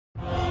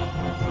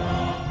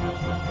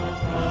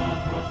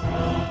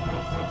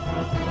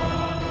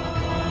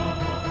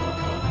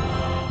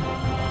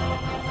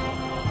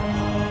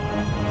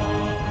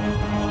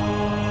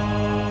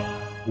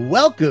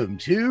Welcome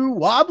to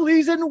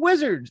Wobblies and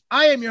Wizards.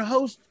 I am your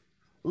host,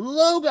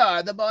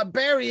 Logar the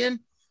Barbarian,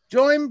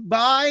 joined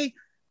by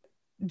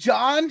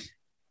John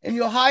and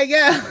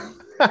Yohaiga.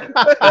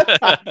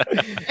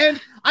 And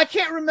I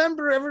can't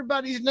remember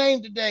everybody's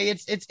name today.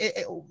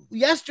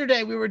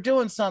 Yesterday we were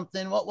doing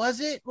something. What was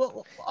it?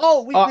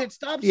 We had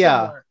stopped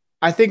somewhere.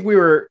 I think we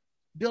were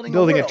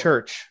building a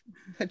church.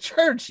 A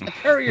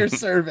courier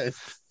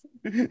service.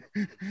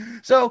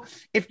 So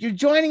if you're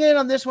joining in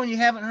on this one, you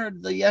haven't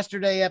heard the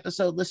yesterday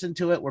episode, listen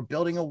to it. We're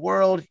building a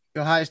world.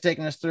 Yohai is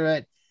taking us through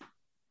it.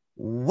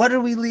 What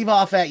did we leave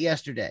off at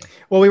yesterday?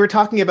 Well, we were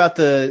talking about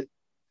the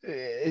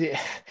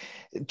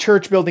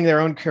church building their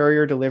own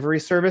courier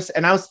delivery service.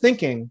 And I was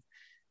thinking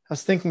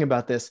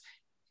about this.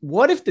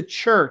 What if the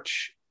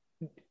church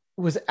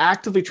was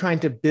actively trying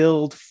to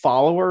build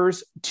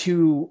followers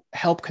to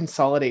help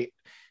consolidate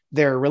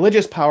their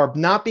religious power,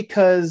 not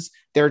because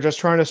they're just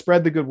trying to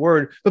spread the good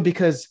word, but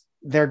because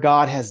their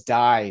God has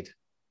died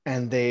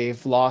and they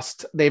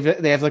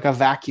have like a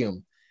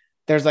vacuum.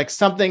 There's like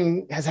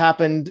something has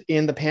happened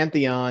in the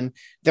pantheon.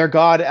 Their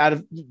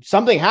God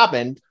something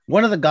happened.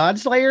 One of the God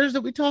slayers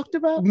that we talked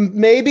about?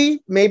 Maybe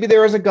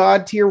there was a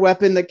God tier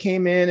weapon that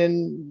came in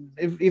and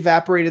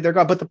evaporated their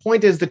God. But the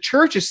point is the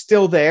church is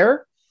still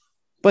there,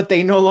 but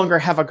they no longer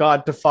have a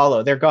God to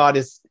follow. Their God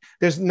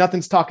there's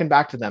nothing's talking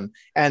back to them,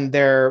 and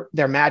their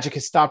magic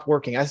has stopped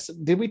working.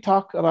 Did we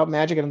talk about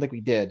magic? I don't think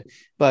we did,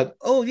 but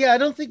I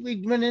don't think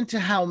we went into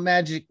how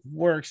magic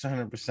works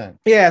 100%.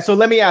 Yeah. So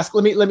let me ask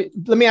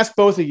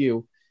both of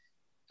you.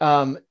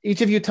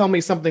 Each of you tell me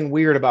something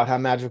weird about how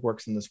magic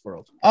works in this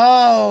world.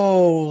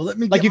 Oh, let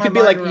me. Like you could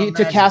be like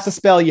to cast a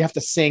spell, you have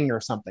to sing or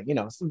something.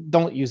 So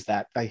don't use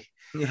that. I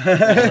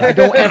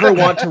don't ever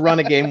want to run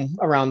a game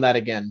around that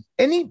again.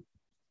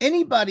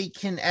 Anybody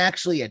can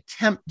actually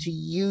attempt to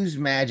use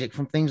magic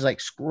from things like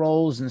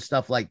scrolls and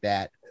stuff like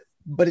that,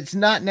 but it's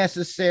not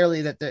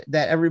necessarily that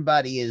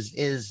everybody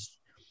is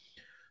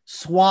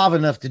suave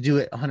enough to do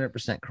it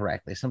 100%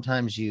 correctly.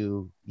 Sometimes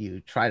you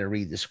try to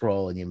read the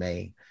scroll and you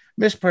may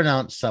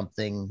mispronounce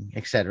something,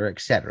 etc.,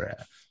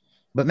 etc.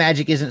 But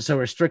magic isn't so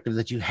restrictive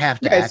that you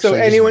have to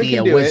actually be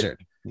a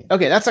wizard.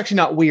 Okay, that's actually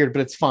not weird, but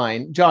it's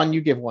fine. John,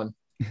 you give one.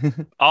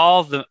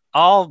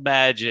 all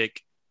magic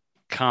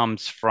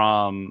comes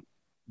from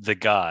the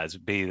gods,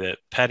 be the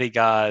petty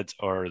gods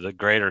or the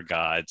greater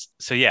gods.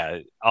 So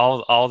yeah,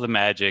 all the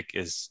magic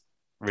is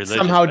religious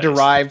somehow based.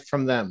 Derived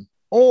from them.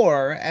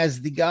 Or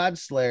as the God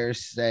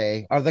Slayers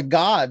say, are the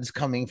gods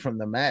coming from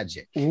the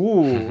magic?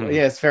 Ooh,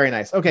 yes, very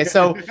nice. Okay,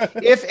 so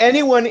if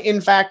anyone in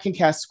fact can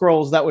cast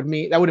scrolls, that would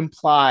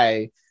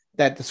imply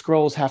that the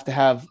scrolls have to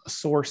have a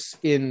source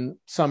in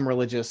some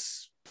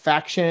religious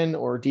faction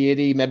or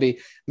deity,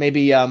 maybe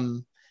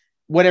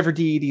whatever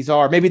deities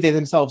are, maybe they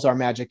themselves are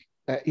magic.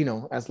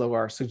 As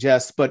Logar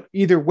suggests, but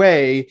either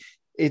way,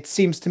 it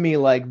seems to me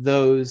like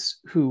those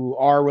who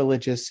are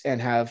religious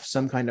and have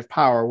some kind of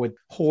power would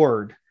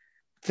hoard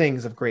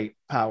things of great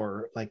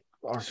power, like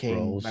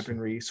arcane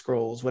weaponry,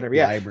 scrolls, whatever.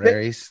 Yeah,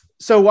 libraries.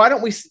 So why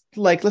don't we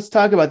let's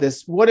talk about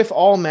this? What if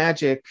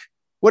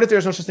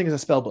there's no such thing as a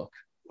spell book?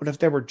 What if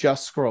there were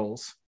just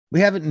scrolls? We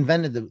haven't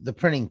invented the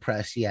printing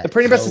press yet. The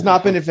printing press has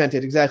not been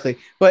invented, exactly.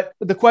 But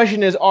the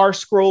question is, are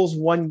scrolls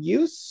one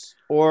use,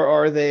 or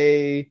are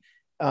they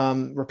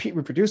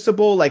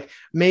reproducible? Like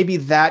maybe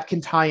that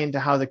can tie into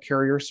how the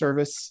courier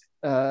service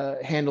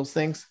handles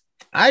things.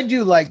 I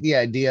do like the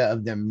idea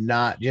of them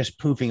not just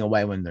poofing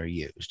away when they're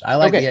used. I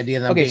like the idea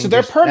of them being so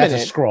they're permanent.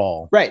 That's a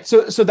scroll, right?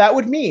 So that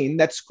would mean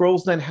that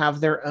scrolls then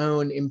have their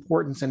own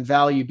importance and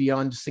value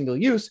beyond single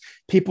use.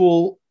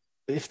 People,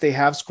 if they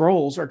have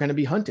scrolls, are going to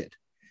be hunted.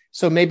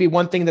 So maybe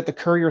one thing that the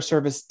courier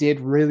service did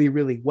really,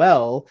 really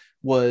well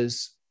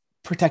was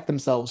protect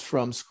themselves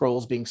from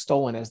scrolls being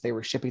stolen as they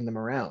were shipping them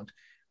around.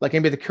 Like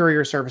maybe the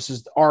courier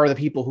services are the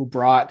people who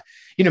brought,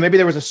 maybe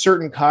there was a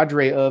certain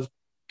cadre of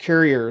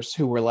couriers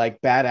who were like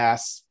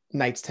badass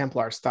Knights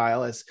Templar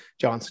style, as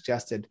John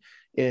suggested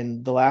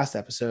in the last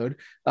episode.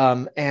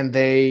 And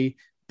they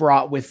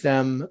brought with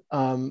them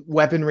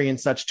weaponry and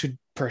such to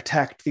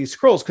protect these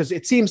scrolls. Because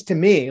it seems to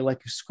me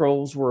like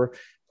scrolls were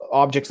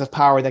objects of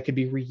power that could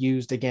be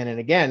reused again and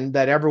again,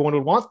 that everyone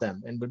would want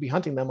them and would be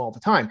hunting them all the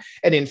time.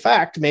 And in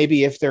fact,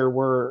 maybe if there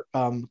were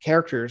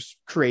characters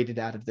created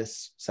out of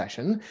this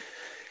session,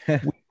 we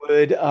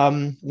would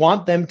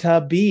want them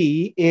to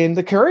be in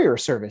the courier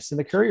service, in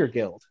the courier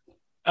guild.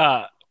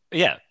 Yeah,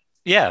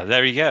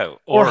 there you go.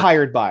 Or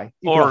hired by.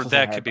 Or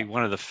that could be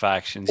one of the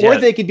factions. Or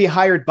they could be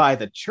hired by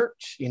the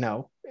church,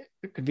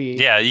 It could be.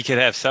 Yeah, you could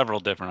have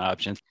several different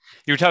options.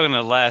 You were talking in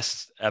the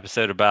last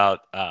episode about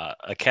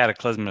a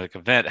cataclysmic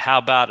event. How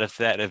about if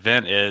that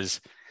event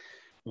is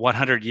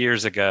 100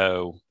 years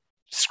ago,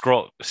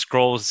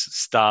 scrolls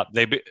stopped.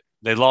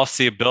 They lost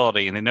the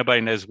ability, and then nobody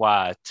knows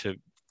why, to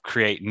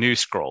create new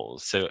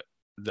scrolls. So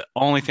the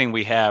only thing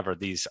we have are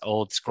these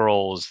old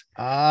scrolls.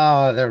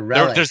 Oh, they're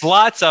relics. There's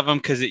lots of them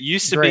because it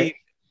used to be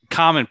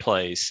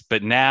commonplace,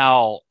 but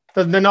now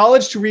the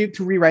knowledge to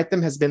rewrite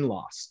them has been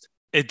lost.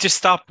 It just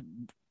stopped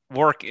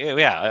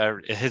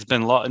it has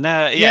been lost.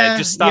 No, yeah, it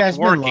just stopped it's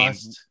been working.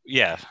 lost.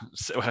 Yeah.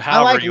 So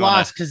I like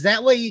Lost because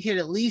that way you could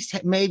at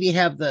least maybe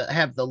have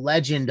the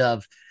legend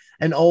of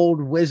an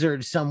old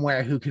wizard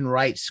somewhere who can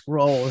write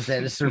scrolls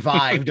that has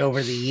survived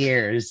over the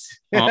years.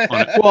 Well,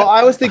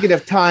 I was thinking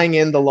of tying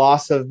in the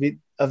loss of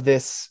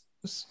this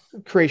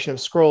creation of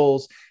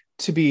scrolls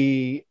to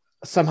be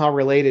somehow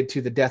related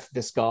to the death of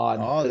this god.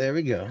 Oh, there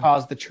we go.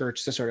 Caused the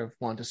church to sort of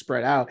want to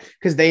spread out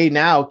because they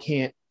now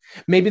can't.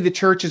 Maybe the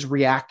church is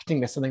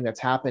reacting to something that's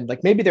happened.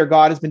 Like maybe their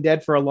god has been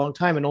dead for a long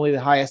time and only the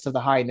highest of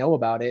the high know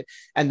about it.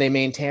 And they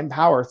maintain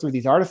power through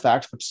these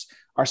artifacts, which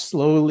are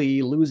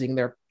slowly losing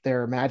their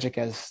magic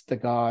as the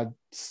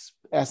god's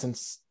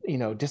essence,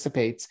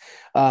 dissipates.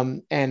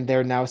 And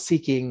they're now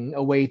seeking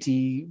a way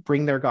to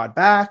bring their god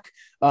back.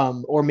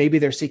 Or maybe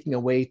they're seeking a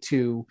way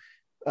to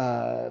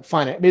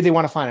find it. Maybe they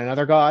want to find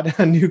another god,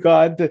 a new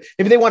god.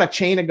 Maybe they want to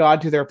chain a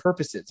god to their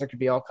purposes. There could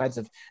be all kinds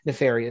of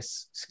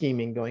nefarious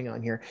scheming going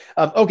on here.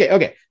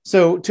 Okay.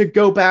 So to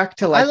go back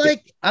to I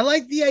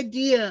like the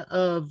idea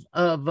of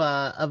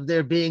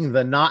there being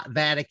the not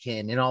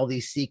Vatican and all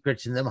these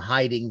secrets and them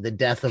hiding the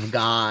death of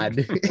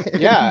God.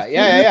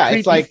 Yeah.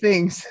 It's like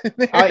things.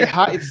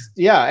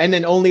 And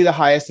then only the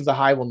highest of the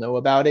high will know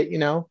about it.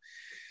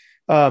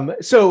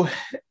 So.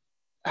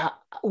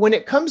 When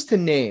it comes to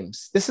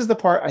names, this is the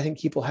part I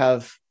think people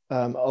have,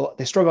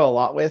 they struggle a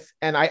lot with.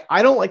 And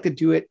I don't like to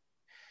do it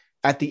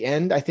at the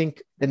end. I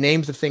think the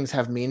names of things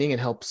have meaning and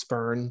help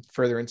spurn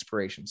further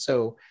inspiration.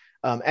 So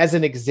as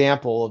an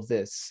example of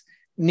this,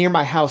 near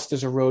my house,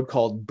 there's a road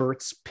called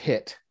Bert's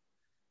Pit.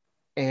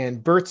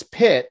 And Bert's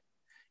Pit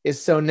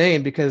is so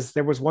named because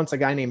there was once a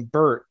guy named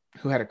Bert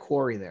who had a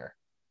quarry there.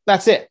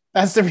 That's it.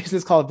 That's the reason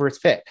it's called Bert's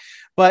Pit.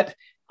 But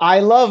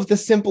I love the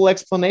simple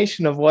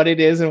explanation of what it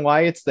is and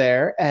why it's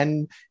there.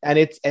 And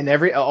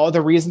all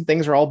the reason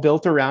things are all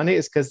built around it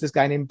is because this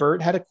guy named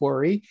Bert had a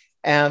quarry.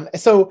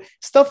 So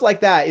stuff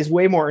like that is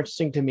way more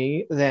interesting to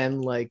me than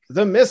like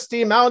the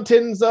Misty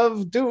Mountains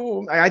of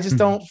Doom. I just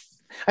don't.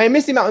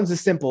 Misty Mountains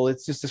is simple.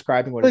 It's just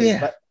describing what it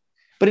is,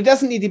 but it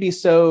doesn't need to be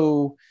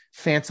so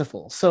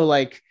fanciful. So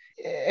like,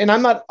 and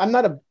I'm not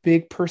a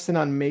big person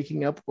on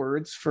making up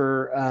words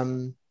for.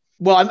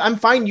 I'm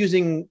fine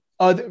using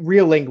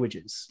real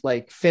languages.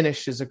 Like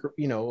Finnish is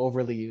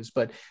overly used,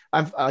 but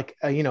I'm like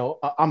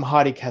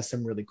Amharic has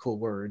some really cool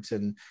words,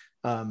 and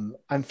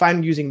I'm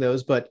fine using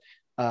those. But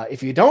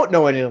if you don't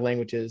know any of the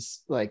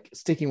languages, like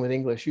sticking with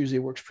English usually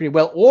works pretty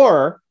well.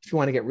 Or if you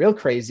want to get real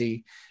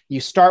crazy,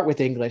 you start with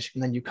English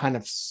and then you kind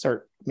of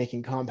start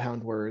making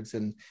compound words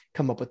and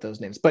come up with those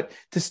names. But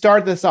to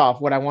start this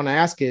off, what I want to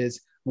ask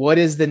is, what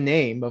is the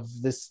name of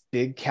this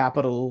big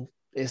capital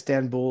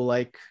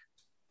Istanbul-like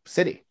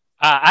city?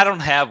 I don't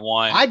have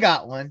one. I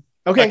got one.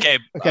 Okay.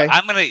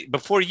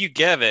 Before you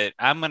give it,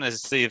 I'm gonna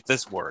see if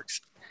this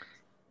works.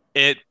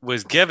 It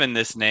was given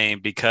this name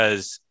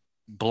because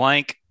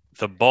blank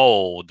the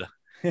Bold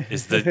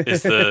is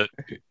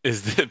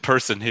the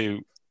person who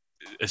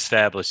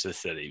established the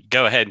city.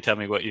 Go ahead and tell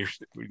me what your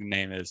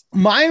name is.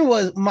 Mine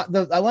was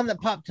the one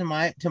that popped to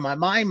my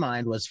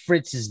mind was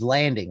Fritz's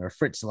Landing or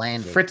Fritz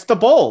Landing. Fritz the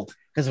Bold.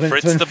 Because when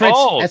Fritz,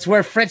 that's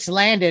where Fritz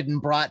landed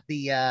and brought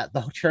the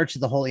Church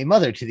of the Holy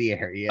Mother to the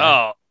area.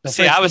 Oh, so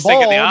see, I was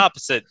thinking the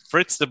opposite.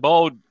 Fritz the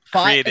Bold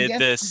created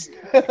this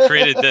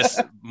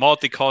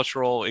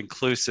multicultural,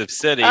 inclusive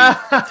city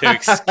to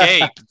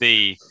escape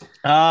the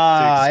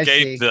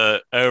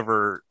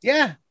over.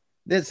 Yeah,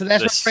 so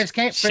that's where Fritz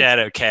came.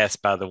 Shadow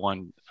cast by the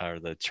one or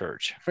the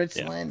church. Fritz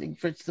Landing,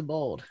 Fritz the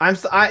Bold. I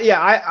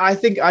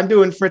think I'm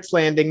doing Fritz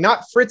Landing,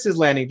 not Fritz's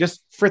Landing,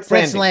 just Fritz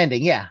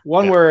Landing. Yeah,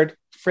 one word,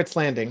 Fritz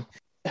Landing.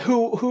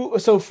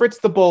 So Fritz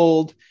the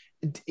Bold,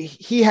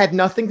 he had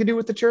nothing to do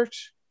with the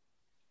church.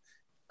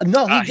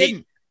 No, he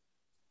didn't.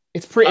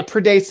 It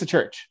predates the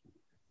church.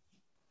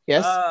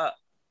 Yes.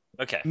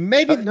 Okay.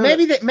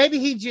 Maybe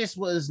he just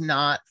was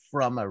not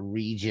from a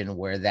region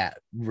where that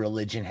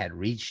religion had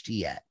reached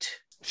yet.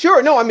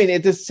 Sure. No, I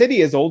mean the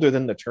city is older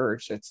than the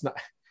church. It's not.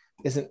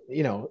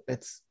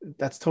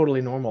 That's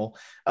totally normal.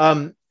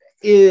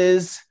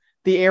 Is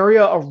the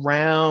area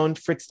around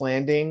Fritz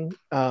Landing?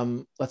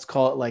 Let's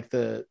call it like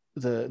the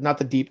not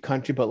the deep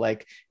country, but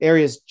like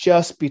areas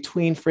just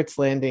between Fritz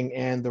Landing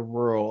and the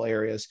rural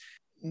areas.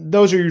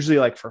 Those are usually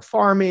like for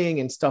farming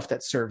and stuff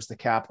that serves the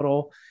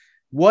capital.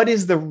 What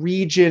is the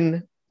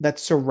region that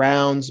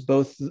surrounds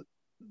both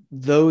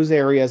those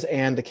areas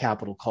and the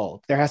capital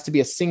called? There has to be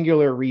a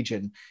singular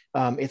region.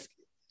 If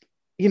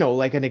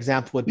like an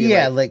example would be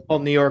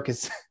New York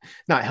is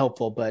not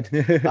helpful, but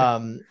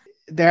there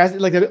has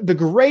like the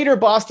greater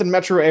Boston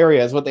metro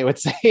area is what they would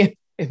say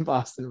in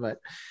Boston. But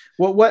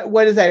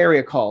what is that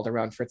area called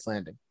around Fritz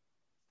Landing?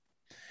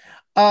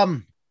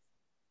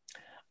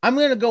 I'm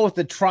going to go with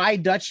the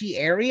Tri-Duchy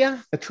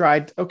area.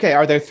 Okay.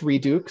 Are there 3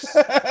 dukes?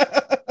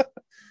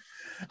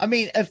 I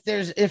mean, if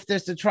there's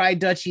the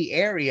Tri-Duchy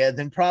area,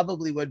 then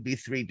probably would be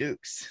 3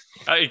 dukes.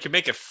 You can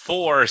make it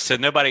 4 so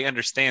nobody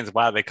understands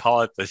why they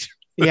call it the.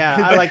 Yeah,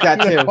 I like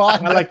that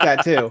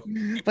too.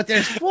 But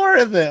there's 4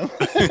 of them.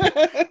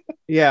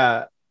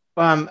 Yeah.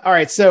 All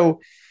right. So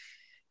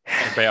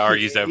Everybody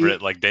argues over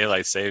it like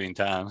daylight saving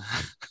time.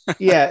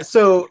 Yeah.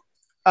 So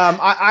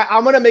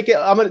I'm gonna make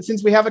it.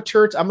 Since we have a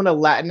church, I'm gonna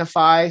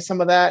Latinify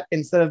some of that.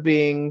 Instead of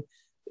being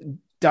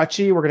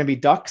duchy, we're gonna be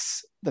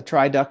ducks, the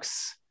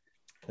tri-ducks,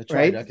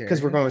 right?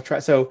 Because we're going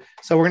with so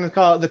we're gonna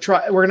call it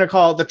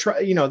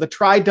the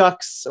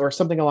tri-ducks or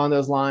something along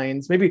those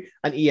lines. Maybe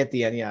an e at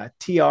the end. Yeah,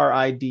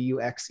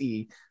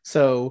 TRIDUXE.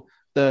 So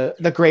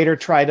the greater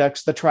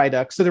tri-ducks, the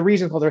tri-ducks. So the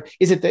region called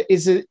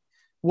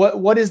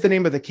what is the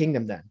name of the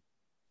kingdom then?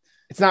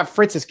 It's not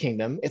Fritz's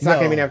kingdom. It's not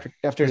going to be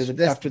after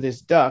this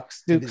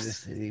ducks. Dukes. The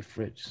city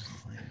Fritz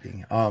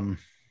Landing.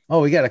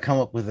 We got to come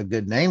up with a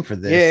good name for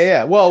this.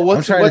 Yeah. Well,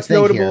 what's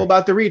notable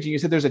about the region? You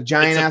said there's a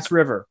giant ass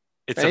river.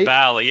 It's a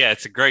valley. Yeah,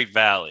 it's a great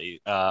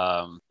valley.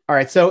 All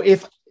right. So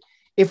if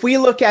we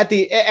look at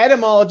the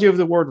etymology of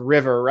the word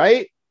river,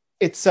 right?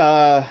 It's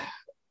German,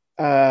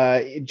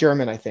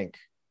 I think,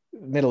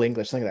 Middle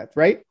English, something like that,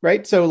 right?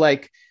 Right. So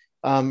like,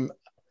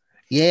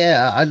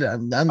 yeah,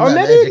 I'm not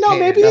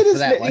maybe it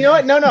is. You know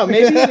what? No,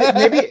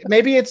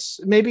 maybe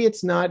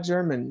it's not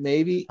German.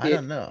 Maybe I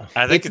don't know.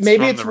 I think it's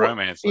from the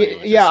Romance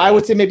language. Yeah, I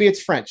would say maybe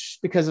it's French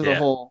because of the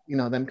whole,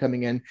 them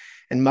coming in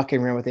and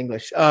mucking around with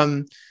English.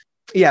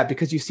 Yeah,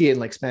 because you see it in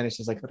like Spanish,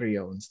 it's like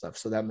Rio and stuff,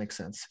 so that makes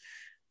sense.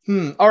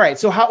 All right,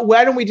 so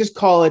why don't we just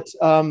call it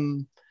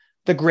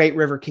the Great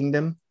River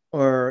Kingdom?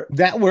 Or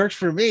that works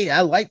for me.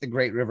 I like the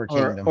Great River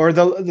Kingdom, or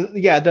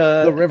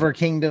the River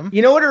Kingdom.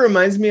 You know what it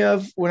reminds me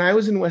of? When I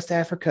was in West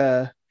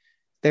Africa,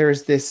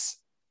 there's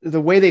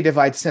the way they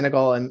divide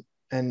Senegal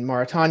and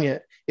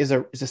Mauritania is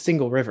a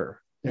single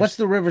river. What's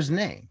the river's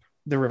name?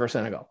 The River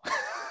Senegal.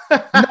 No,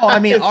 I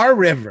mean our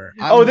river.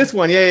 This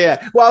one.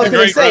 Yeah. Well, I was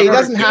going to say it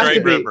doesn't have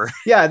to be. River.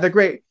 Yeah, the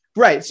great.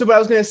 Right. So what I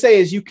was going to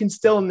say is you can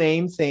still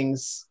name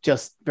things,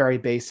 just very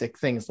basic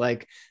things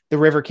like the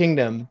River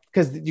Kingdom,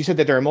 because you said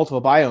that there are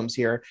multiple biomes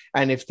here.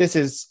 And if this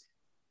is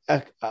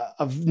a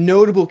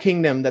notable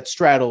kingdom that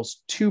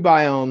straddles two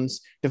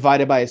biomes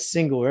divided by a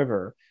single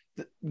river,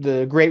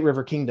 the Great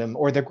River Kingdom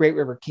or the Great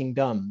River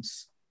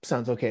Kingdoms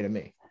sounds okay to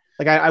me.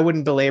 Like I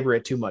wouldn't belabor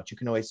it too much. You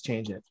can always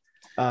change it.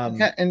 And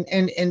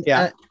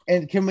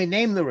can we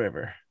name the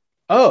river?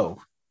 Oh,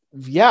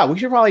 yeah, we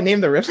should probably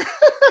name the river.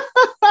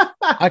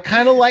 I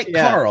kind of like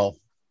Carl.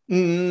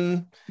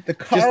 The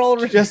Carl,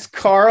 just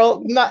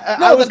Carl.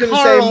 I was going to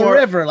say more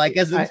river, like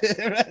as not just.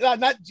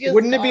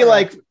 Wouldn't Carl. It be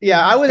like?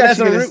 Yeah, I was as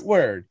a root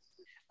word.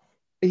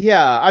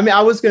 Yeah, I mean,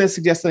 I was going to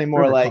suggest something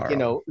more river like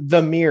Carl.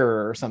 The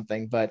mirror or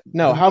something, but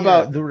no. How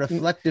about the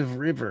reflective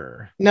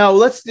river? No,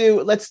 let's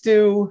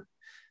do.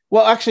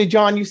 Well, actually,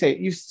 John,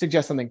 you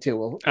suggest something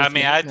too.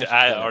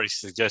 I already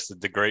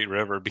suggested the Great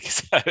River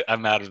because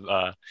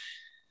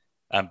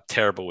I'm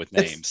terrible with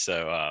names.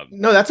 So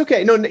no, that's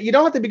okay. No, you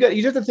don't have to be good.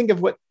 You just have to think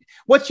of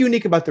what's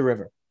unique about the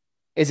river.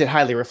 Is it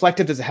highly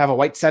reflective? Does it have a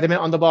white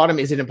sediment on the bottom?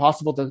 Is it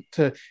impossible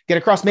to get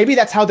across? Maybe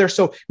that's how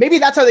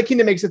the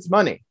kingdom makes its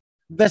money.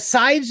 The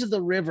sides of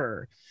the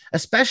river,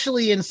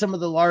 especially in some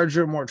of the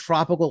larger, more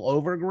tropical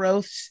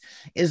overgrowths,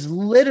 is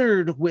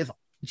littered with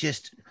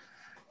just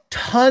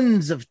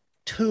tons of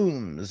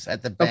tombs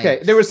at the bank. Okay,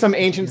 there was some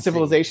ancient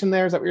civilization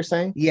there. Is that what you're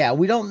saying? Yeah,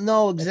 we don't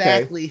know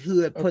exactly who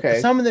had put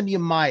some of them. You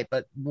might,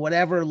 but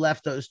whatever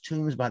left those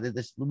tombs by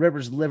this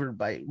river's littered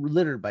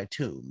by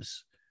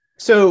tombs.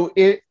 So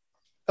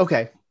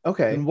okay.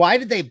 And why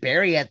did they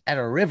bury at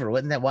a river?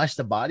 Wouldn't that wash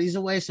the bodies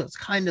away? So it's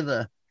kind of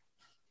a.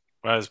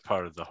 That was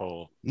part of the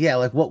whole. Yeah,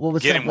 like what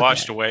was getting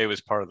washed away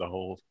was part of the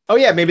whole. Oh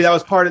yeah, maybe that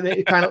was part of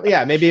it. Kind of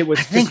maybe it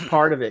was just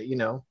part of it.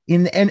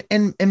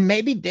 And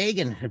maybe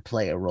Dagon could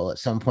play a role at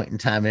some point in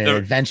time in an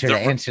adventure to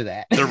answer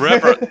that.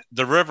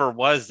 The river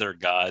was their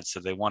god, so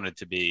they wanted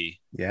to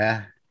be.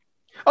 Yeah.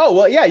 Oh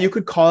well, yeah. You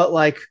could call it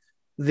like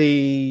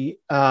the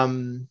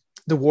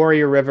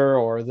Warrior River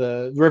or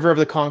the River of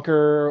the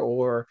Conqueror,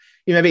 or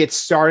maybe it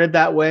started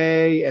that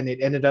way and it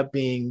ended up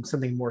being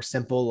something more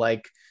simple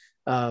like.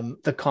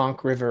 The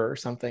Conch River or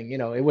something,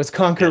 it was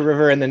Conquer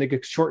River and then it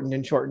gets shortened.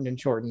 Is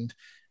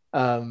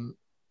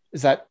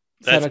that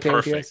okay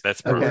perfect?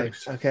 That's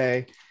perfect.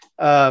 Okay.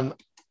 I'm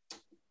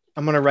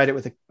going to write it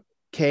with a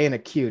K and a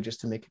Q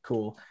just to make it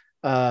cool.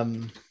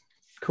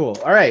 Cool.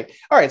 All right.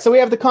 So we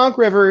have the Conch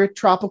River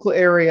tropical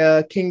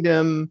area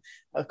kingdom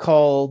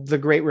called the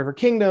Great River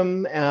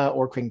Kingdom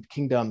or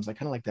Kingdoms. I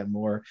kind of like that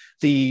more.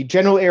 The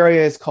general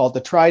area is called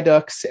the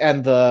Tri-Ducks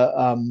and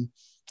the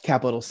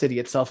capital city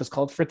itself is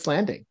called Fritz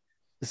Landing.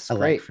 This is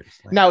great.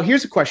 Now,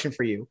 here's a question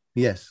for you.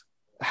 Yes.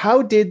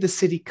 How did the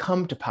city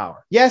come to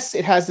power? Yes,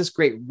 it has this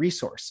great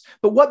resource,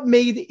 but what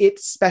made it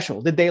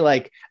special? Did they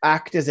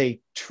act as a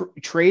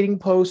trading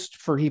post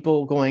for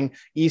people going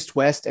east,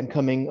 west, and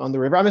coming on the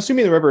river? I'm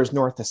assuming the river is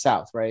north to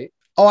south, right?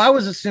 Oh, I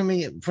was assuming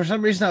it. For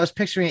some reason, I was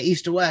picturing it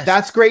east to west.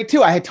 That's great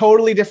too. I had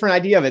totally different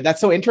idea of it.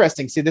 That's so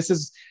interesting. See, this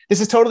is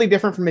totally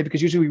different from me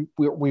because usually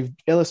we've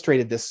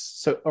illustrated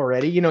this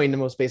already, in the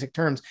most basic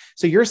terms.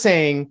 So you're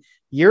saying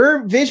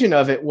your vision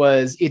of it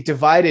was it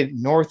divided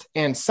north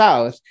and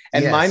south,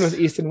 and mine was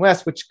east and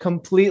west, which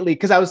completely,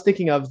 because I was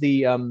thinking of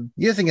the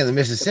you're thinking of the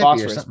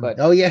Mississippi or something. But,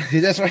 oh yeah,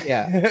 that's right.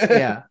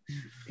 Yeah.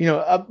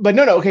 But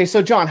no. Okay,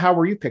 so John, how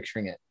were you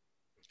picturing it?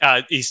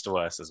 East to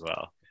west as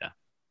well. Yeah.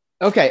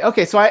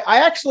 Okay. So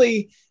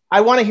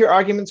I want to hear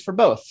arguments for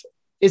both.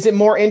 Is it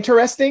more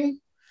interesting?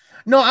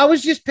 No, I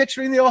was just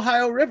picturing the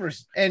Ohio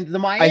rivers and the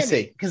Miami. I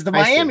see. Because the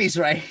Miami's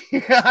right.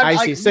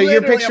 I see. So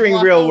you're picturing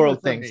real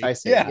world things. I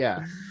see.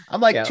 Yeah.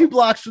 I'm like 2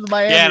 blocks from the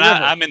Miami Yeah, and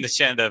River. I'm in the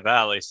Shenandoah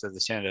Valley, so the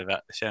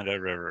Shenandoah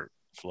River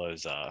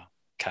flows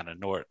kind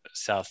of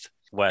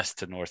southwest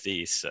to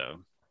northeast. So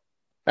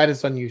that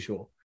is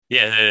unusual.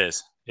 Yeah, it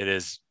is. It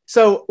is.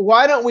 So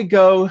why don't we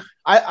go?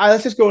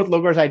 Let's just go with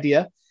Logar's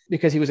idea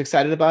because he was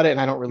excited about it,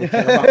 and I don't really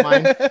care about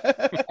mine.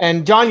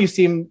 And John, you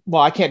seem,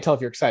 well, I can't tell if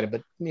you're excited,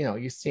 but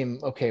you seem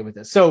okay with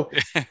this. So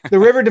the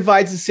river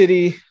divides the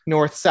city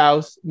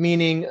north-south,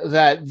 meaning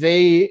that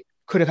they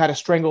could have had a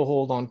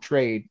stranglehold on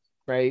trade,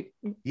 right?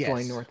 Yes.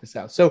 Going north to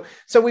south. So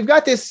we've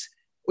got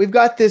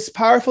this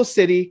powerful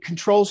city,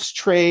 controls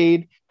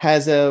trade,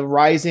 has a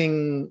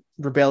rising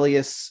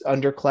rebellious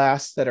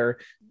underclass that are,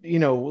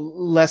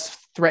 less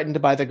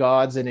threatened by the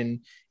gods.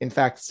 And in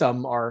fact,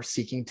 some are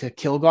seeking to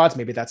kill gods.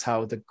 Maybe that's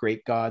how the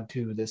great god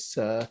to this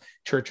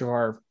Church of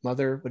Our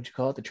Mother, what'd you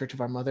call it? The Church of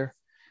Our Mother?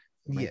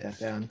 Write that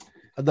down.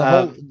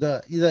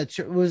 The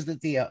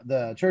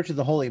Church of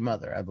the Holy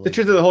Mother, I believe. The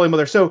Church of the Holy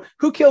Mother. So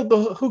who killed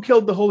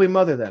the Holy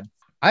Mother then?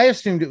 I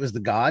assumed it was the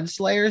God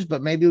Slayers,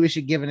 but maybe we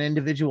should give an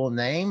individual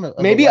name.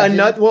 Maybe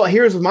another. Well,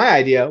 here's my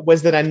idea: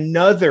 was that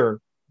another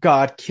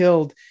god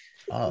killed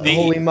the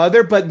Holy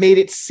Mother, but made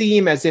it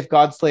seem as if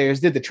God Slayers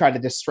did to try to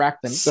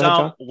distract them.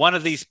 One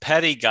of these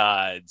petty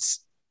gods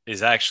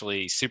is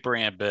actually super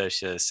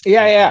ambitious.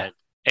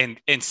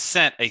 And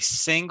sent a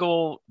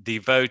single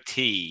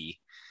devotee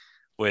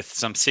with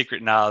some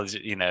secret knowledge.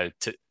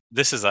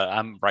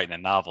 I'm writing a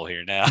novel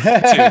here now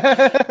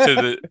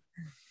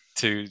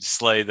to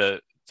slay the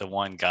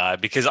one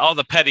god, because all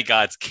the petty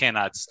gods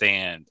cannot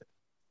stand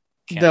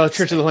the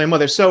Church of the Holy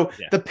Mother. So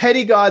the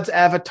petty god's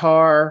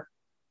avatar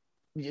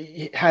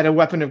had a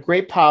weapon of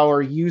great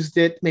power, used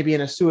it maybe in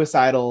a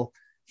suicidal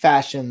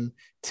fashion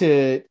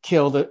to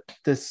kill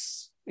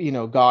this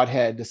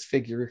godhead, this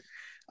figure.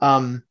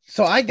 So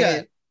I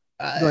got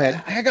go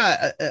ahead. I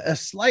got a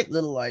slight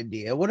little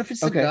idea. What if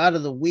it's the god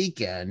of the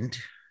weekend?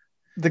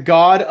 The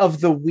god of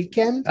the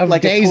weekend, of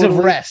like days of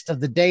rest, of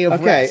the day of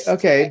rest.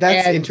 Okay,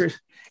 that's interesting.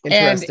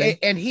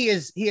 And he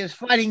is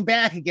fighting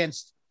back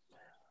against,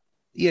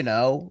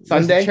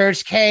 Sunday. The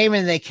church came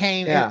and they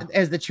came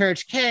as the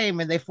church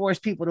came and they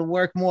forced people to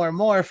work more and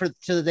more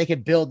so that they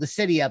could build the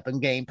city up and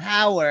gain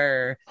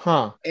power.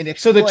 And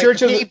so the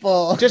Church of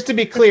people. Just to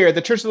be clear,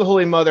 the Church of the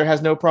Holy Mother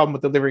has no problem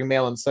with delivering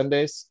mail on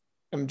Sundays.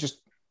 I'm just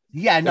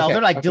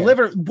they're like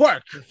deliver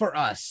work for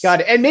us.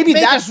 Got it. And maybe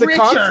that's the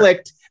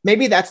conflict.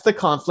 Maybe that's the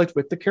conflict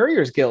with the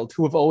Couriers Guild,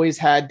 who have always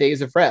had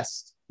days of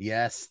rest.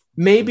 Yes.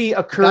 Maybe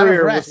a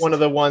courier was one of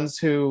the ones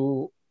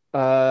who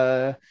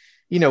from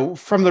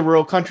the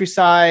rural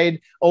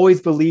countryside,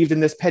 always believed in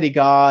this petty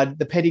god.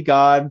 The petty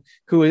god,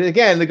 who is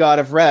again the god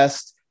of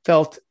rest,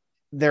 felt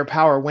their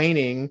power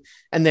waning,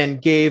 and then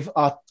gave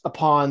up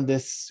upon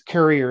this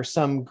courier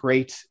some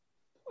great,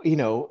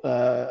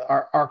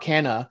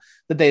 arcana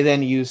that they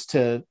then used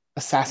to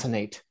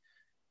assassinate.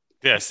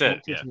 Yes, yeah.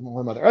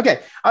 Mother.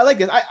 Okay, I like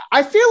this.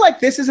 I feel like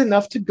this is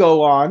enough to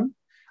go on.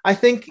 I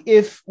think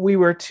if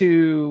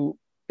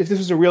this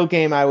was a real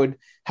game, I would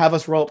have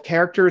us roll up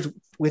characters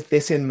with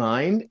this in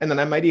mind, and then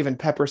I might even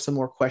pepper some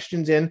more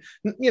questions in,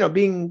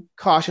 being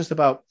cautious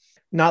about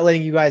not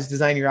letting you guys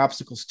design your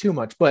obstacles too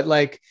much, but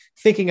like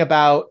thinking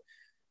about,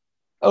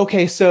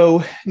 okay,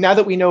 so now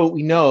that we know what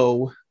we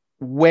know,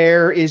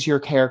 where is your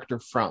character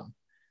from?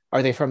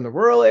 Are they from the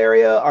rural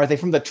area? Are they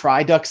from the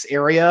Tridux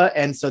area?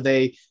 And so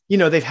they've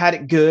had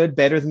it good,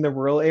 better than the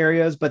rural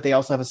areas, but they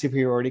also have a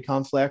superiority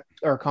conflict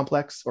or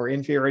complex or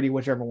inferiority,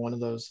 whichever one of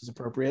those is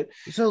appropriate.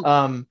 So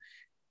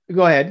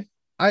go ahead.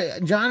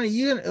 John,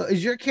 would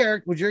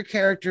your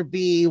character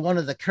be one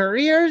of the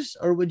couriers,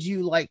 or would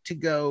you like to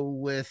go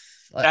with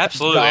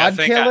absolutely God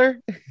Killer?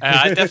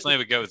 I definitely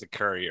would go with the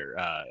courier.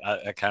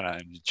 I kind of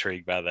am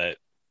intrigued by that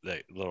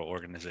little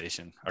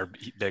organization or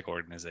big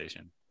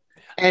organization.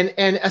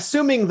 And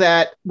assuming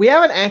that we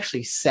haven't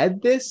actually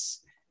said this,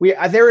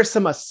 there are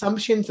some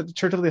assumptions that the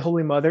Church of the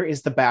Holy Mother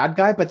is the bad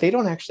guy, but they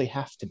don't actually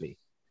have to be.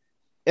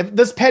 If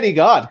this petty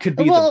god could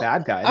be the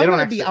bad guy, they don't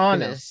have to be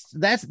honest.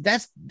 That's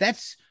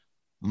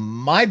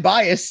my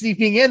bias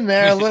seeping in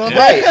there a little bit.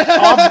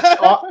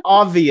 Right.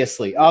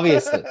 Obviously.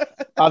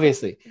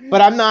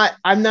 But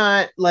I'm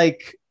not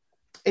like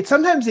it.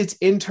 Sometimes it's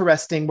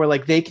interesting where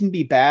like they can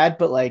be bad,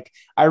 but like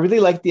I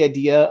really like the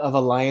idea of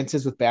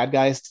alliances with bad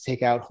guys to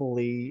take out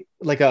holy,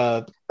 like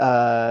the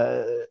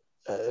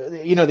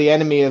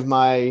enemy of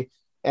my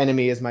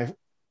enemy is my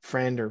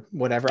friend or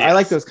whatever. Yes. I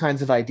like those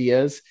kinds of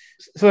ideas.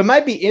 So it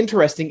might be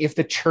interesting if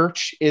the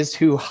church is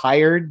who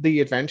hired the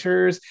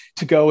adventurers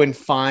to go and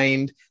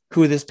find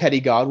who this petty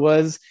god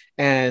was,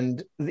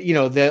 and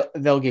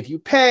they'll give you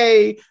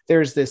pay.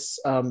 There's this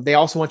they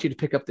also want you to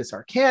pick up this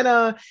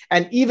arcana,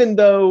 and even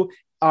though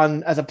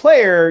as a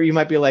player you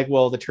might be like,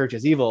 well, the church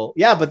is evil,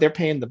 but they're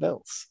paying the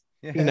bills,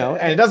 and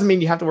it doesn't mean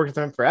you have to work with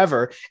them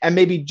forever. And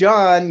maybe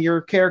John,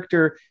 your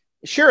character,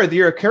 sure,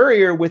 you're a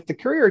courier with the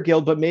Courier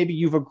Guild, but maybe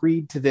you've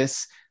agreed to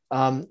this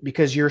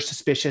because you're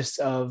suspicious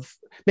of,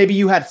 maybe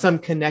you had some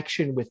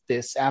connection with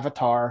this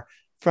avatar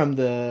from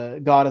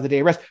the God of the Day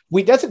of Rest.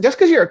 Just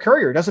because you're a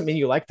courier doesn't mean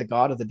you like the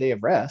God of the Day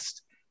of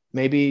Rest.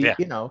 Maybe,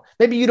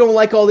 maybe you don't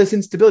like all this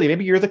instability.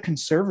 Maybe you're the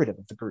conservative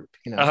of the group.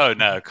 Oh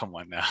no, come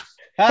on now.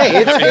 Hey,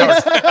 you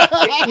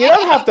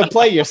don't have to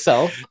play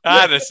yourself.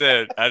 I just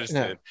did.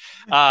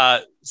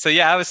 So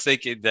yeah, I was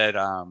thinking that.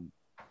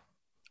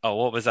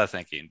 What was I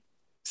thinking?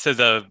 So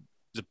the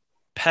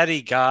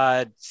petty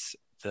gods.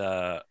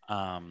 I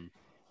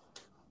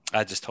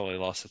just totally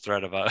lost the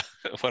thread of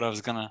what I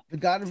was gonna. The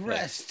God of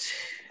Rest.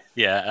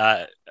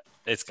 Yeah,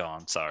 it's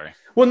gone. Sorry.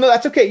 Well, no,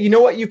 that's okay. You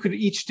know what you could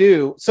each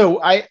do.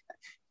 So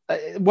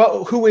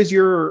who is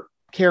your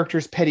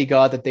character's petty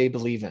god that they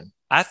believe in?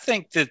 I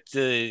think that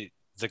the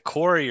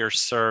courier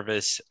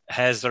service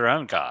has their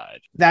own god.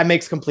 That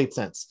makes complete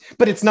sense.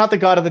 But it's not the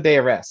God of the Day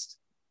of Rest.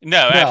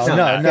 No,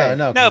 absolutely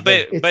not. No.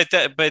 But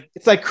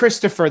it's like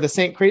Christopher, the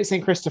Saint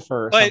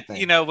Christopher. Or but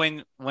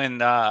something.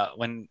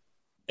 When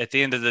at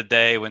the end of the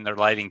day, when they're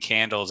lighting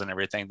candles and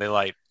everything, they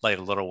light a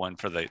little one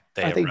for the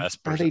Day of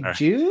Rest person. Are they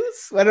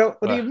Jews? What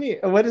do you mean?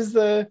 What is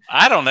the?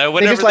 I don't know.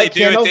 Whatever they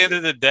do candles? At the end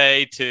of the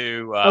day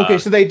to. Okay,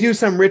 so they do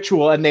some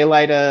ritual and they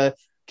light a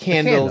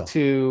candle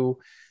to.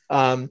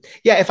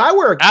 If I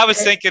were, I was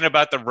thinking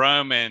about the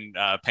Roman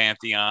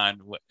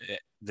pantheon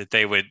that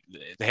they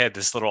had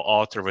this little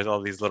altar with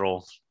all these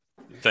little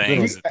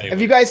things.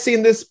 Have you guys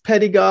seen this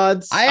Petty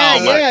Gods?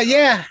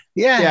 Yeah.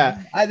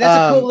 That's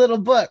a cool little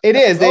book. It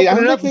is. They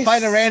open it up and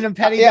find a random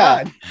petty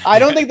god. I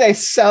don't think they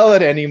sell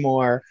it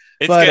anymore.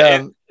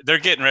 They're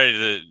getting ready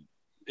to.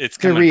 It's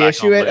to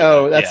reissue it.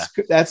 Oh,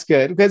 that's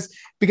good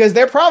because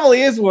there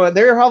probably is one.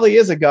 There probably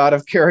is a god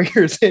of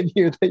couriers in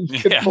here that you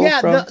could pull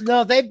from.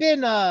 No, they've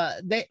been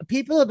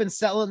people have been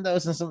selling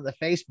those in some of the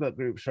Facebook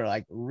groups for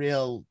like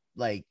real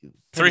like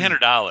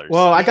 $300.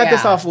 Well, I got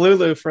this off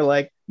Lulu for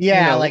like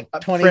like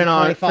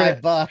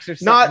 $25 or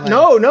something.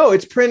 No,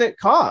 it's print at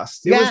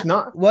cost. It was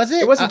not. Was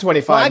it? It wasn't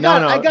 25.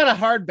 Well, I got a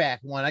hardback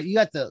one. You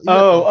got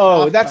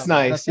the. That's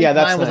nice. Yeah,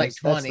 that's mine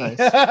nice. was like 20.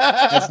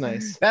 That's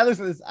nice. That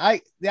looks.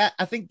 I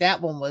think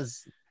that one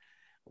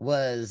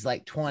was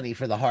like 20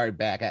 for the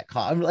hardback at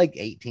cost. I'm like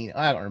 18.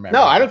 I don't remember.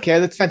 No, I don't care.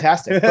 That's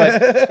fantastic.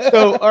 But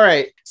so all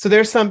right. So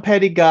there's some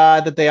petty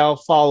god that they all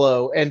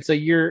follow, and so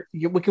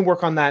we can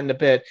work on that in a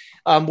bit.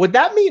 Would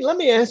that mean? Let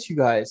me ask you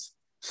guys.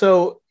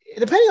 So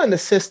depending on the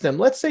system,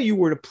 let's say you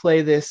were to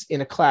play this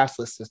in a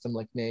classless system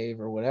like Knave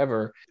or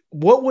whatever,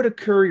 what would a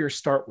courier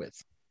start with?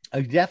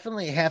 I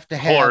definitely have to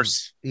have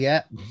horse.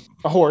 Yeah,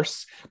 a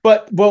horse.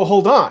 But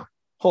hold on.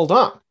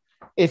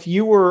 If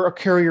you were a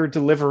courier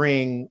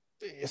delivering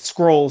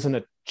scrolls in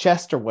a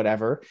chest or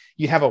whatever,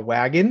 you'd have a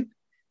wagon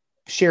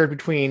shared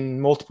between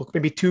multiple,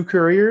 maybe two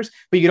couriers,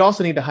 but you'd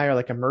also need to hire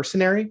like a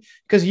mercenary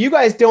because you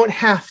guys don't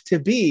have to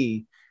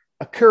be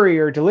a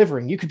courier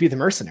delivering. You could be the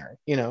mercenary,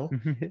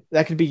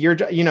 that could be your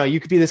job. You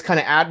could be this kind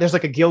of there's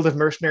like a guild of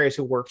mercenaries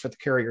who work for the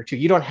courier too.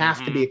 You don't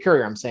have to be a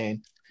courier, I'm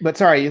saying. But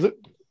sorry,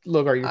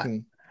 Logar, you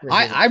can.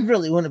 I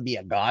really want to be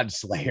a god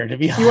slayer, to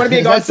be honest. You want to be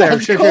a god slayer?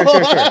 Sure.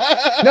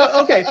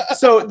 No, okay.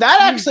 So that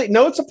actually,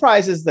 no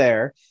surprises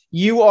there.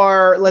 You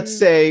are, let's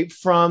say,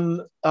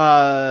 from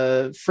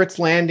Fritz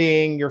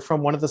Landing. You're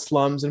from one of the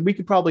slums, and we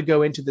could probably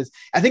go into this.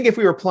 I think if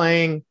we were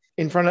playing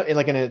in front of,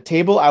 like in a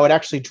table, I would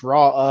actually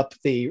draw up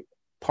the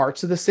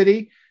parts of the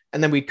city,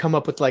 and then we'd come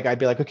up with I'd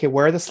be like, okay,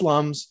 where are the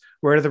slums?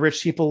 Where do the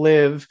rich people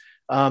live?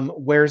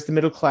 Where's the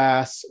middle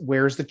class?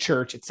 Where's the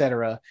church,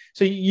 etc.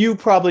 So you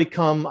probably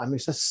come, I'm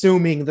just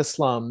assuming the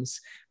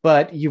slums,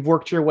 but you've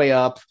worked your way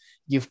up.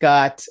 You've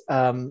got,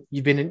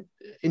 you've been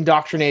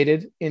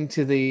indoctrinated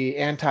into the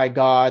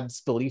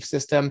anti-gods belief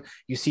system.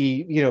 You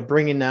see,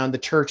 bringing down the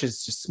church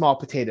is just small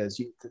potatoes.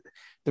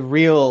 The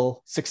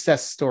real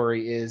success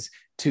story is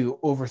to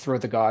overthrow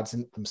the gods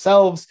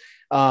themselves.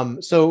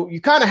 So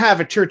you kind of have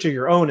a church of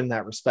your own in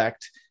that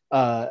respect.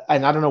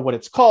 And I don't know what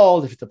it's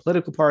called, if it's a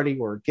political party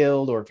or a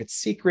guild or if it's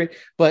secret,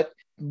 but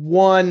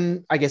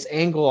one, I guess,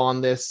 angle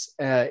on this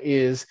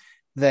is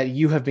that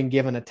you have been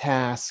given a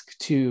task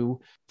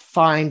to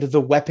find the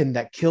weapon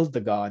that killed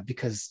the god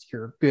because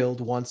your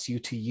guild wants you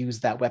to use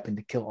that weapon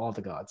to kill all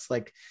the gods.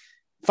 Like,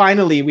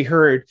 finally, we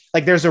heard,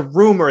 there's a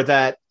rumor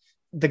that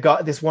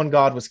this one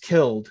god was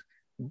killed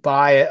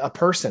by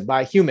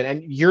a human,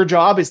 and your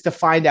job is to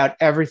find out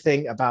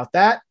everything about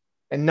that.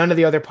 And none of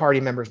the other party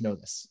members know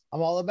this.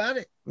 I'm all about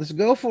it. Let's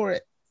go for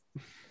it.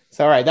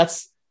 So, all right.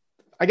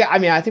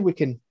 I think we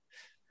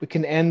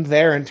can end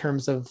there in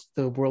terms of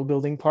the world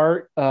building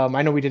part.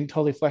 I know we didn't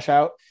totally flesh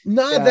out.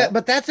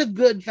 But that's a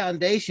good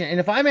foundation.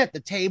 And if I'm at the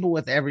table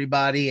with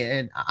everybody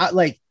and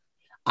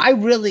I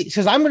really,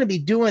 because I'm going to be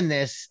doing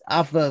this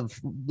off of,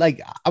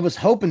 I was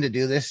hoping to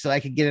do this so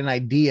I could get an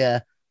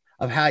idea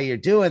of how you're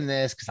doing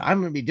this. Cause I'm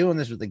going to be doing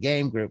this with the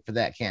game group for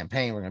that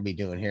campaign we're going to be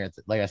doing here at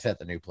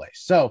the new place.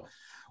 So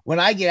when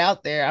I get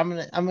out there, I'm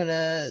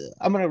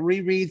gonna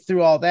reread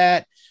through all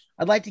that.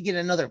 I'd like to get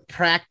another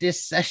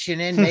practice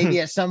session in maybe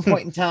at some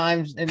point in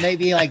time, and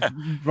maybe like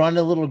run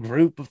a little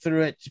group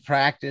through it to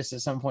practice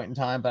at some point in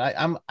time. But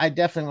I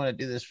definitely want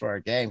to do this for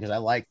our game because I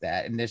like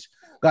that. And this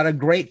got a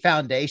great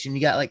foundation. You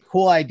got like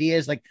cool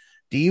ideas. Like,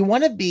 do you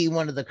want to be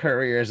one of the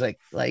couriers?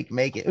 Like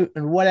make it,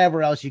 and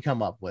whatever else you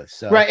come up with.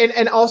 So right.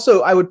 And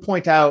also I would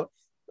point out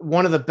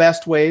one of the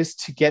best ways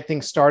to get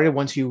things started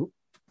once you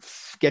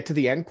get to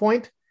the end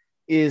point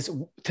is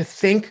to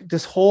think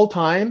this whole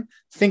time,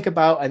 think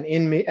about an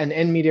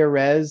en media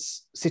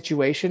res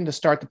situation to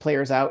start the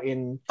players out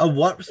in a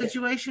what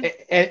situation?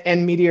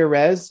 En media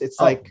res.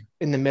 It's like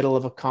in the middle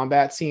of a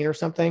combat scene or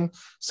something.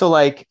 So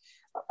like,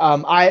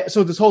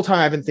 so this whole time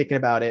I've been thinking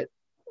about it,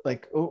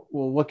 like, oh,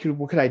 well, what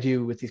could I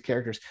do with these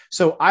characters?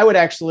 So I would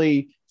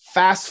actually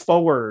fast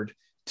forward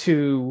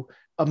to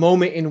a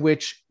moment in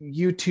which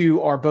you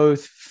two are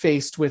both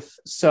faced with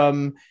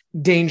some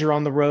danger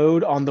on the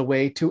road on the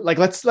way to, like,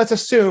 let's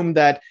assume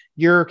that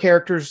your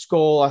character's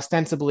goal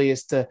ostensibly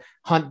is to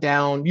hunt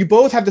down, you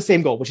both have the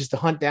same goal, which is to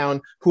hunt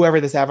down whoever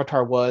this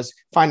avatar was,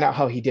 find out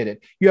how he did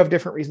it. You have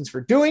different reasons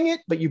for doing it,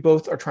 but you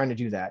both are trying to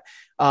do that.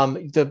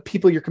 The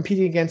people you're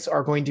competing against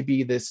are going to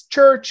be this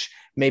church,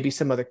 maybe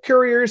some other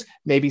couriers,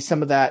 maybe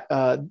some of that,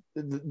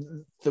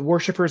 the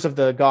worshipers of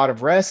the god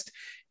of rest.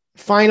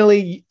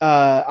 Finally,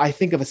 I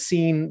think of a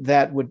scene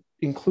that would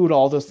include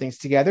all those things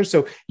together.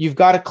 So you've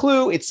got a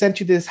clue. It sent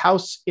you to this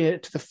house to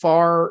the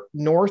far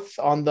north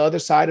on the other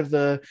side of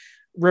the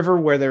river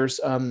where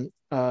there's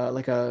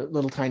like a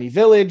little tiny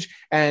village.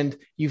 And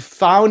you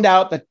found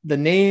out that the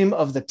name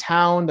of the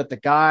town that the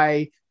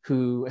guy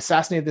who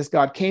assassinated this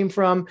god came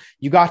from.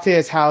 You got to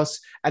his house.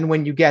 And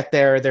when you get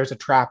there, there's a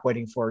trap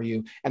waiting for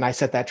you. And I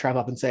set that trap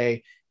up and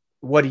say,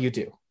 what do you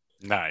do?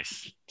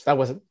 Nice. So that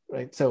wasn't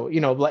right. So,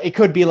 you know, it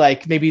could be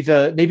like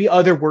maybe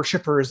other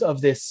worshipers of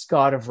this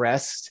god of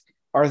rest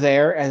are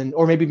there,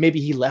 or maybe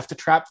he left a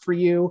trap for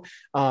you.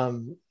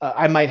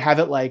 I might have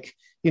it like,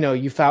 you know,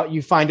 you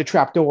find a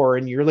trap door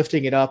and you're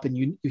lifting it up and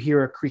you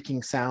hear a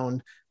creaking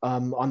sound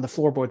on the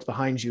floorboards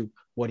behind you.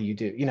 What do you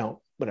do? You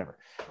know, whatever.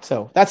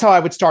 So that's how I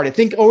would start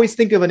it. Always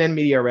think of an en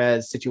media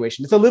res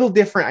situation. It's a little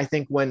different, I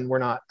think, when we're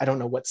not. I don't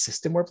know what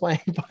system we're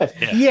playing, but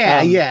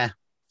yeah.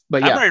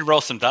 But yeah, I'm ready to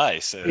roll some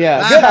dice.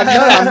 Yeah, good.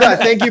 I'm good.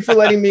 Thank you for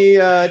letting me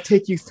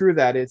take you through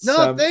that. It's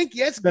thank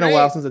you. It's been a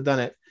while since I've done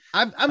it.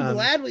 I'm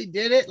glad we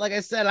did it. Like I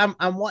said,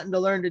 I'm wanting to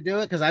learn to do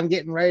it because I'm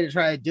getting ready to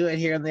try to do it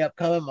here in the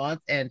upcoming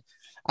month. And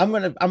I'm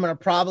gonna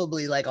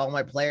probably, like all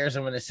my players,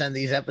 I'm gonna send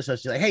these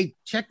episodes to like, hey,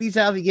 check these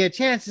out if you get a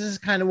chance. This is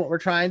kind of what we're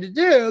trying to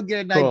do.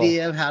 Get an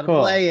idea of how to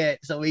play it.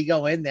 So we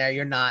go in there,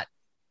 you're not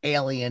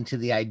alien to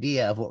the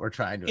idea of what we're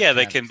trying to. Yeah,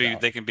 they can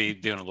be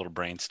doing a little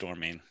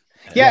brainstorming.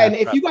 Yeah, and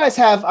if you guys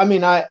have, I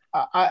mean,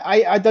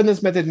 I've done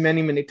this method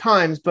many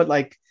times, but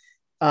like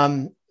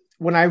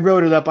when I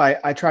wrote it up,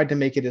 I tried to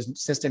make it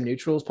as system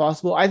neutral as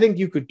possible. I think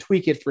you could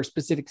tweak it for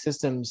specific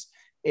systems,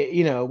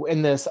 you know,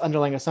 in this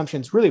underlying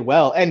assumptions really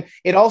well. And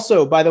it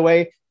also, by the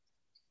way,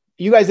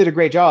 you guys did a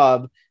great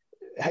job.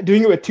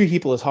 Doing it with 2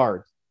 people is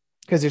hard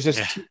because there's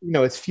just, you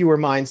know, it's fewer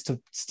minds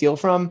to steal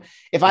from.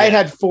 If I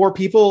had 4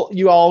 people,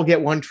 you all get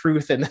one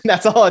truth and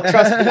that's all.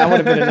 Trust me, that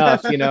would have been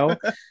enough, you know?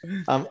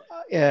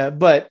 Yeah,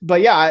 but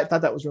yeah, I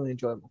thought that was really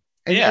enjoyable.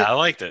 I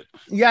liked it.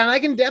 Yeah, and I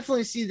can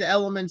definitely see the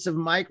elements of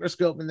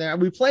Microscope in there.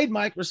 We played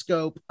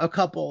Microscope a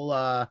couple,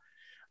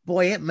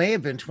 it may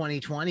have been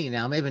 2020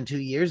 now, may have been 2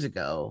 years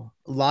ago.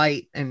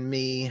 Light and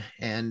me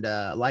and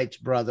Light's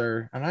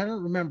brother, and I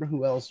don't remember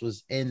who else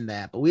was in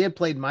that, but we had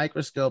played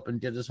Microscope and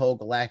did this whole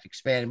galactic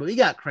span, but we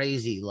got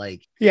crazy.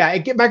 Like, yeah,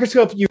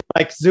 Microscope, you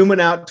like zooming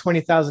out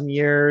 20,000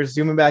 years,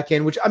 zooming back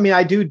in, which I mean,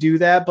 I do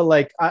that, but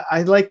like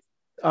I like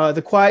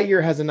The Quiet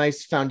Year has a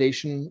nice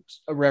foundation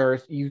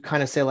where you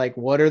kind of say like,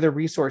 what are the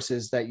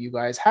resources that you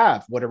guys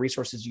have? What are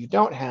resources you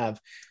don't have?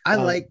 I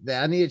like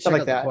that. I need to check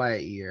out The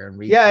Quiet Year and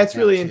read. Yeah, it's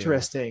really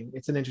interesting.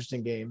 It's an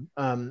interesting game.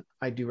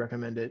 I do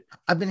recommend it.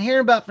 I've been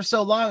hearing about it for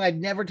so long. I'd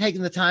never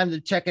taken the time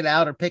to check it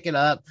out or pick it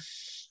up.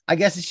 I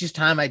guess it's just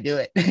time I do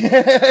it.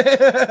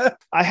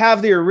 I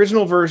have the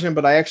original version,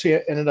 but I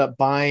actually ended up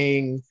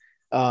buying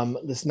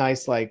this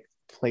nice like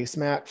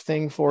placemat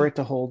thing for it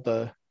to hold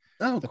the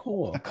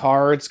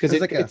cards, because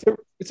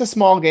it's a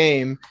small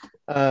game.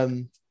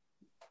 It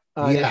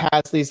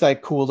has these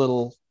like cool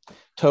little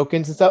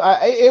tokens and stuff.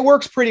 It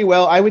works pretty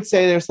well. I would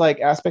say there's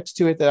like aspects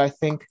to it that I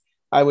think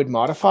I would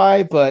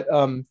modify, but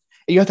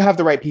you have to have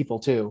the right people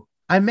too.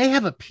 I may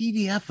have a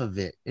PDF of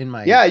it in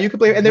my you could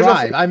play. And there's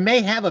I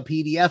may have a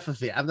PDF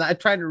of it. I'm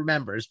trying to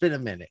remember. It's been a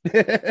minute.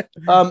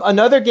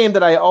 Another game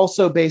that I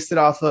also based it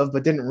off of,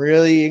 but didn't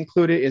really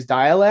include it, is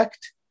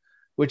Dialect,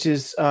 which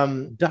is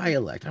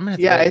Dialect. I'm gonna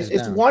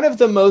it's one of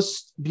the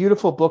most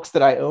beautiful books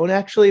that I own,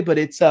 actually. But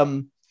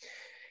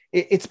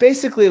it's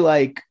basically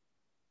like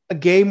a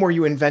game where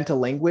you invent a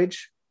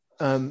language.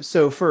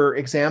 So, for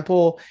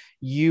example,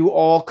 you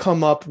all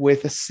come up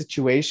with a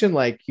situation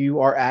like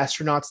you are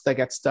astronauts that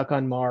get stuck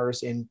on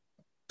Mars in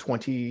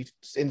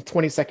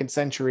 22nd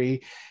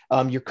century.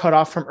 You're cut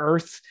off from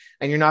Earth,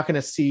 and you're not going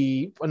to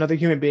see another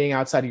human being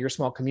outside of your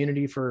small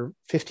community for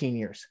 15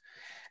 years.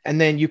 And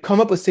then you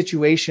come up with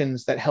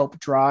situations that help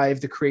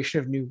drive the creation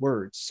of new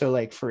words. So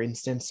like, for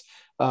instance,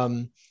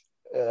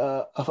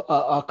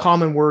 a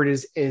common word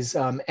is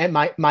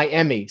my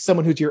Emmy,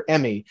 someone who's your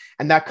Emmy,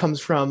 and that comes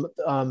from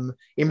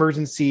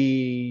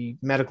emergency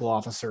medical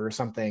officer or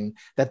something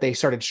that they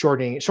started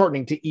shortening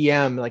to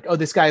EM. Like, oh,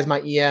 this guy is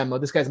my EM. Oh,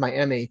 this guy's my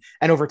Emmy.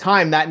 And over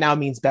time, that now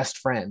means best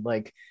friend.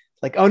 Like,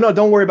 oh no,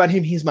 don't worry about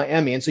him. He's my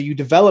Emmy. And so you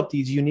develop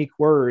these unique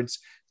words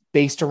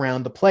based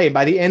around the play.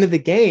 By the end of the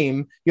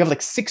game, you have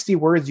like 60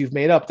 words you've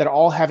made up that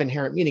all have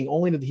inherent meaning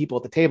only to the people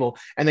at the table,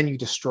 and then you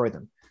destroy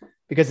them.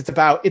 Because it's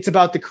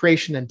about the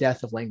creation and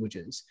death of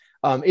languages.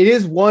 It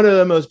is one of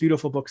the most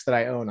beautiful books that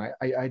I own.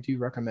 I do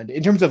recommend it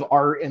in terms of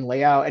art and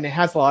layout. And it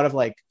has a lot of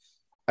like,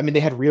 I mean, they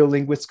had real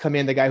linguists come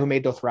in. The guy who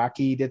made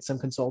Dothraki did some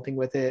consulting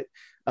with it.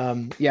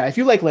 Yeah, if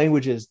you like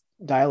languages,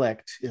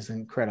 dialect is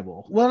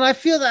incredible. Well, and I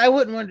feel that I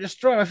wouldn't want to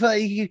destroy them. I feel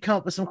like you could come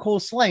up with some cool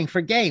slang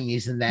for game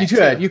using that.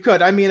 You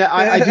could. I mean,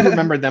 I do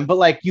remember them, but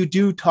like you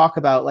do talk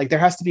about like there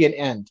has to be an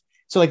end.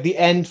 So like the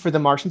end for the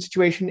Martian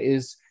situation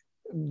is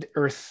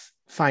Earth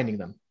finding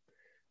them.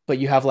 But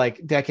you have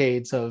like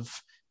decades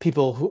of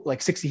people who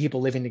like 60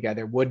 people living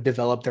together would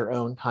develop their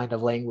own kind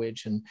of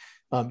language and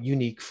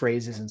unique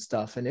phrases and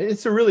stuff. And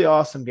it's a really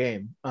awesome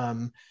game.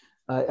 I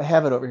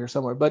have it over here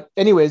somewhere, but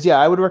anyways, yeah,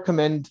 I would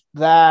recommend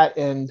that.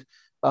 And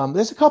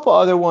there's a couple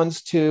other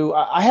ones too.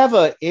 I have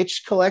a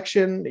itch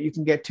collection that you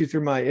can get to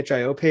through my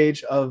itch.io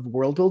page of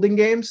world building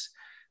games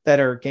that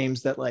are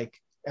games that like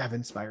have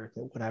inspired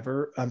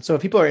whatever. So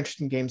if people are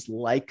interested in games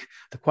like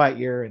The Quiet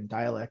Year and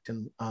Dialect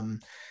and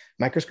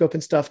Microscope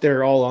and stuff,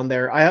 they're all on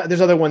there.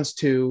 There's other ones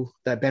too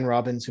that Ben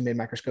Robbins, who made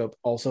Microscope,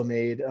 also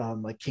made,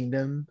 like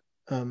Kingdom.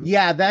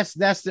 Yeah, that's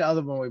the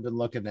other one we've been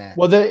looking at.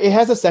 Well, it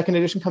has a second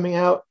edition coming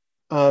out,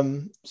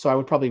 so I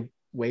would probably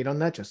wait on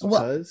that just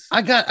because.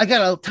 I got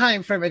a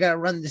time frame. I got to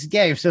run this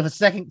game. So if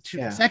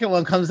the second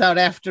one comes out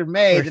after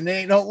May, then it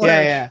ain't no work.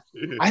 Yeah.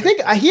 I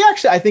think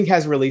he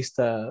has released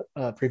a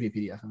preview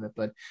PDF of it,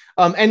 but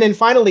and then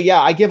finally,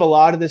 yeah, I give a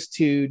lot of this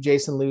to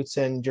Jason Lutz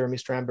and Jeremy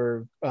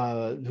Stramberg,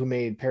 who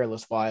made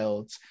Perilous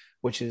Wilds,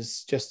 which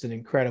is just an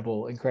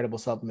incredible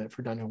supplement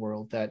for Dungeon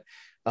World that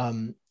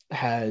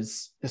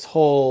has this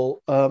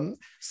whole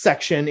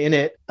section in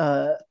it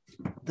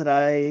that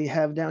I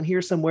have down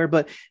here somewhere,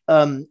 but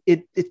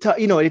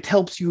it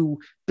helps you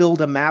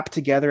build a map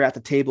together at the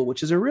table,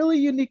 which is a really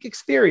unique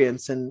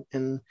experience.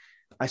 And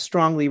I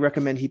strongly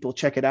recommend people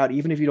check it out.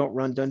 Even if you don't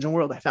run Dungeon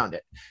World, I found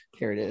it.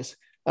 Here it is.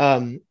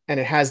 And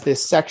it has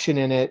this section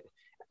in it.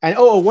 And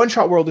One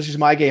Shot World, which is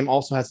my game,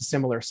 also has a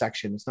similar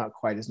section. It's not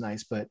quite as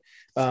nice, but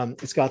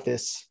it's got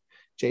this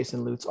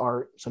Jason Lutz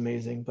art. It's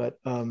amazing. But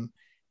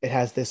it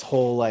has this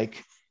whole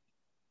like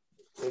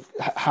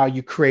how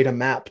you create a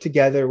map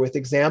together with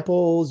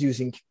examples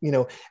using,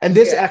 and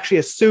this actually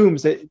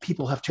assumes that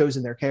people have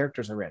chosen their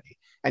characters already.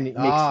 And it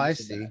makes I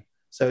see. That.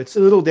 So it's a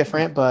little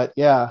different, but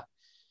yeah,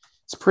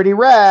 it's pretty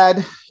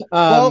rad.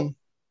 Well,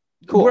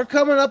 cool. We're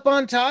coming up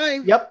on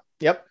time.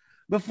 Yep.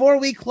 Before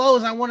we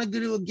close, I want to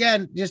do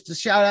again, just a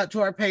shout out to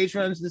our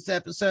patrons this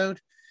episode.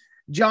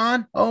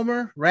 John,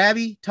 Omer,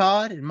 Rabbi,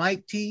 Todd, and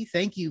Mike T,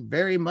 thank you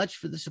very much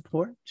for the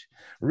support.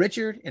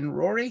 Richard and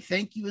Rory,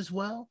 thank you as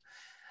well.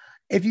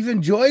 If you've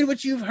enjoyed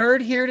what you've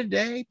heard here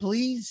today,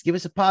 please give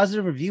us a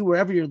positive review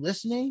wherever you're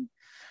listening.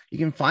 You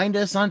can find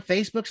us on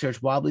Facebook,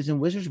 search Wobblies and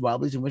Wizards.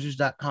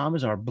 Wobbliesandwizards.com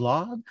is our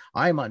blog.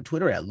 I'm on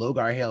Twitter at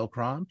Logar Hale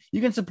Crom.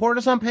 You can support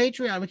us on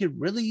Patreon. We could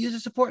really use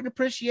the support and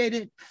appreciate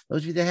it.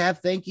 Those of you that have,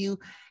 thank you.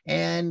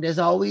 And as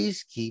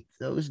always, keep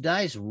those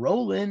dice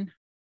rolling.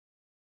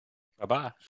 Bye-bye.